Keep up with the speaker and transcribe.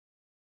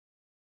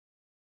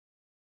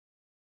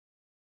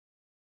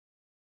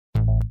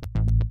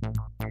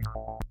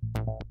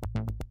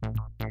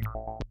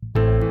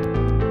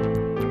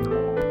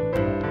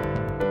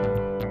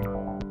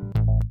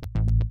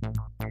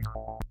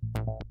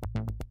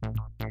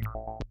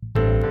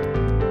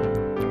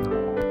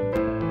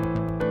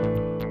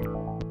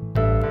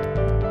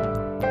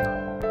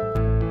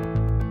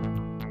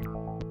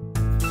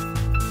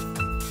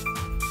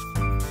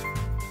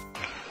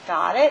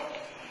Got it.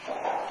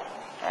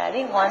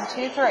 Ready? 1,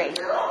 2, 3.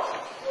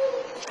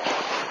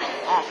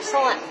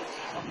 Excellent.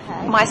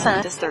 Okay. My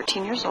son is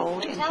 13 years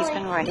old, and he's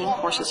been riding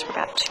horses for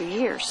about 2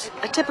 years.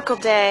 A typical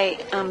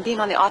day, being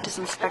on the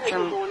autism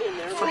spectrum,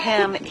 for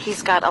him,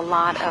 he's got a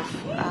lot of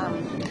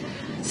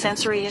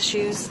sensory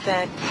issues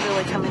that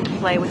really come into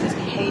play with his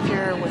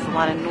behavior, with a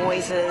lot of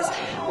noises,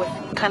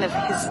 with kind of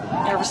his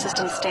nervous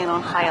system staying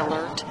on high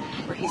alert,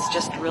 where he's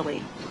just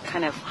really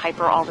kind of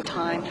hyper all the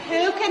time.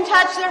 Who can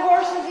touch their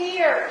horse's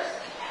ears?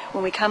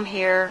 When we come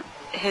here,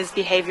 his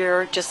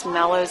behavior just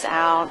mellows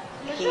out.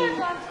 He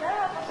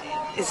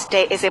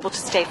is able to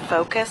stay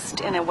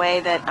focused in a way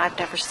that I've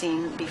never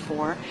seen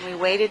before. We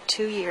waited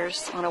 2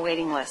 years on a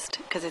waiting list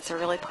because it's a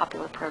really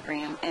popular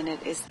program, and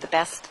it is the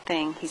best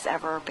thing he's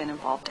ever been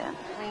involved in.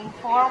 Lean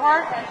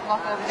forward,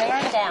 look over there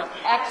and down.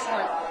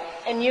 Excellent.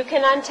 And you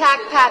can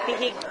untack Pappy.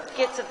 He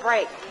gets a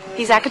break.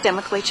 He's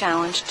academically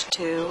challenged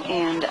too,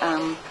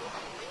 and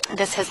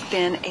this has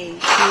been a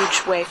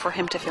huge way for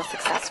him to feel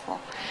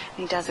successful. And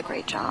he does a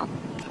great job.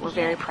 We're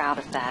very proud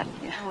of that.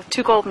 With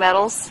 2 gold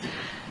medals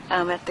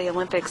at the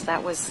Olympics,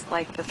 that was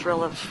like the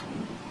thrill of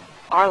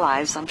our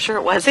lives. I'm sure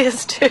it was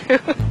his too.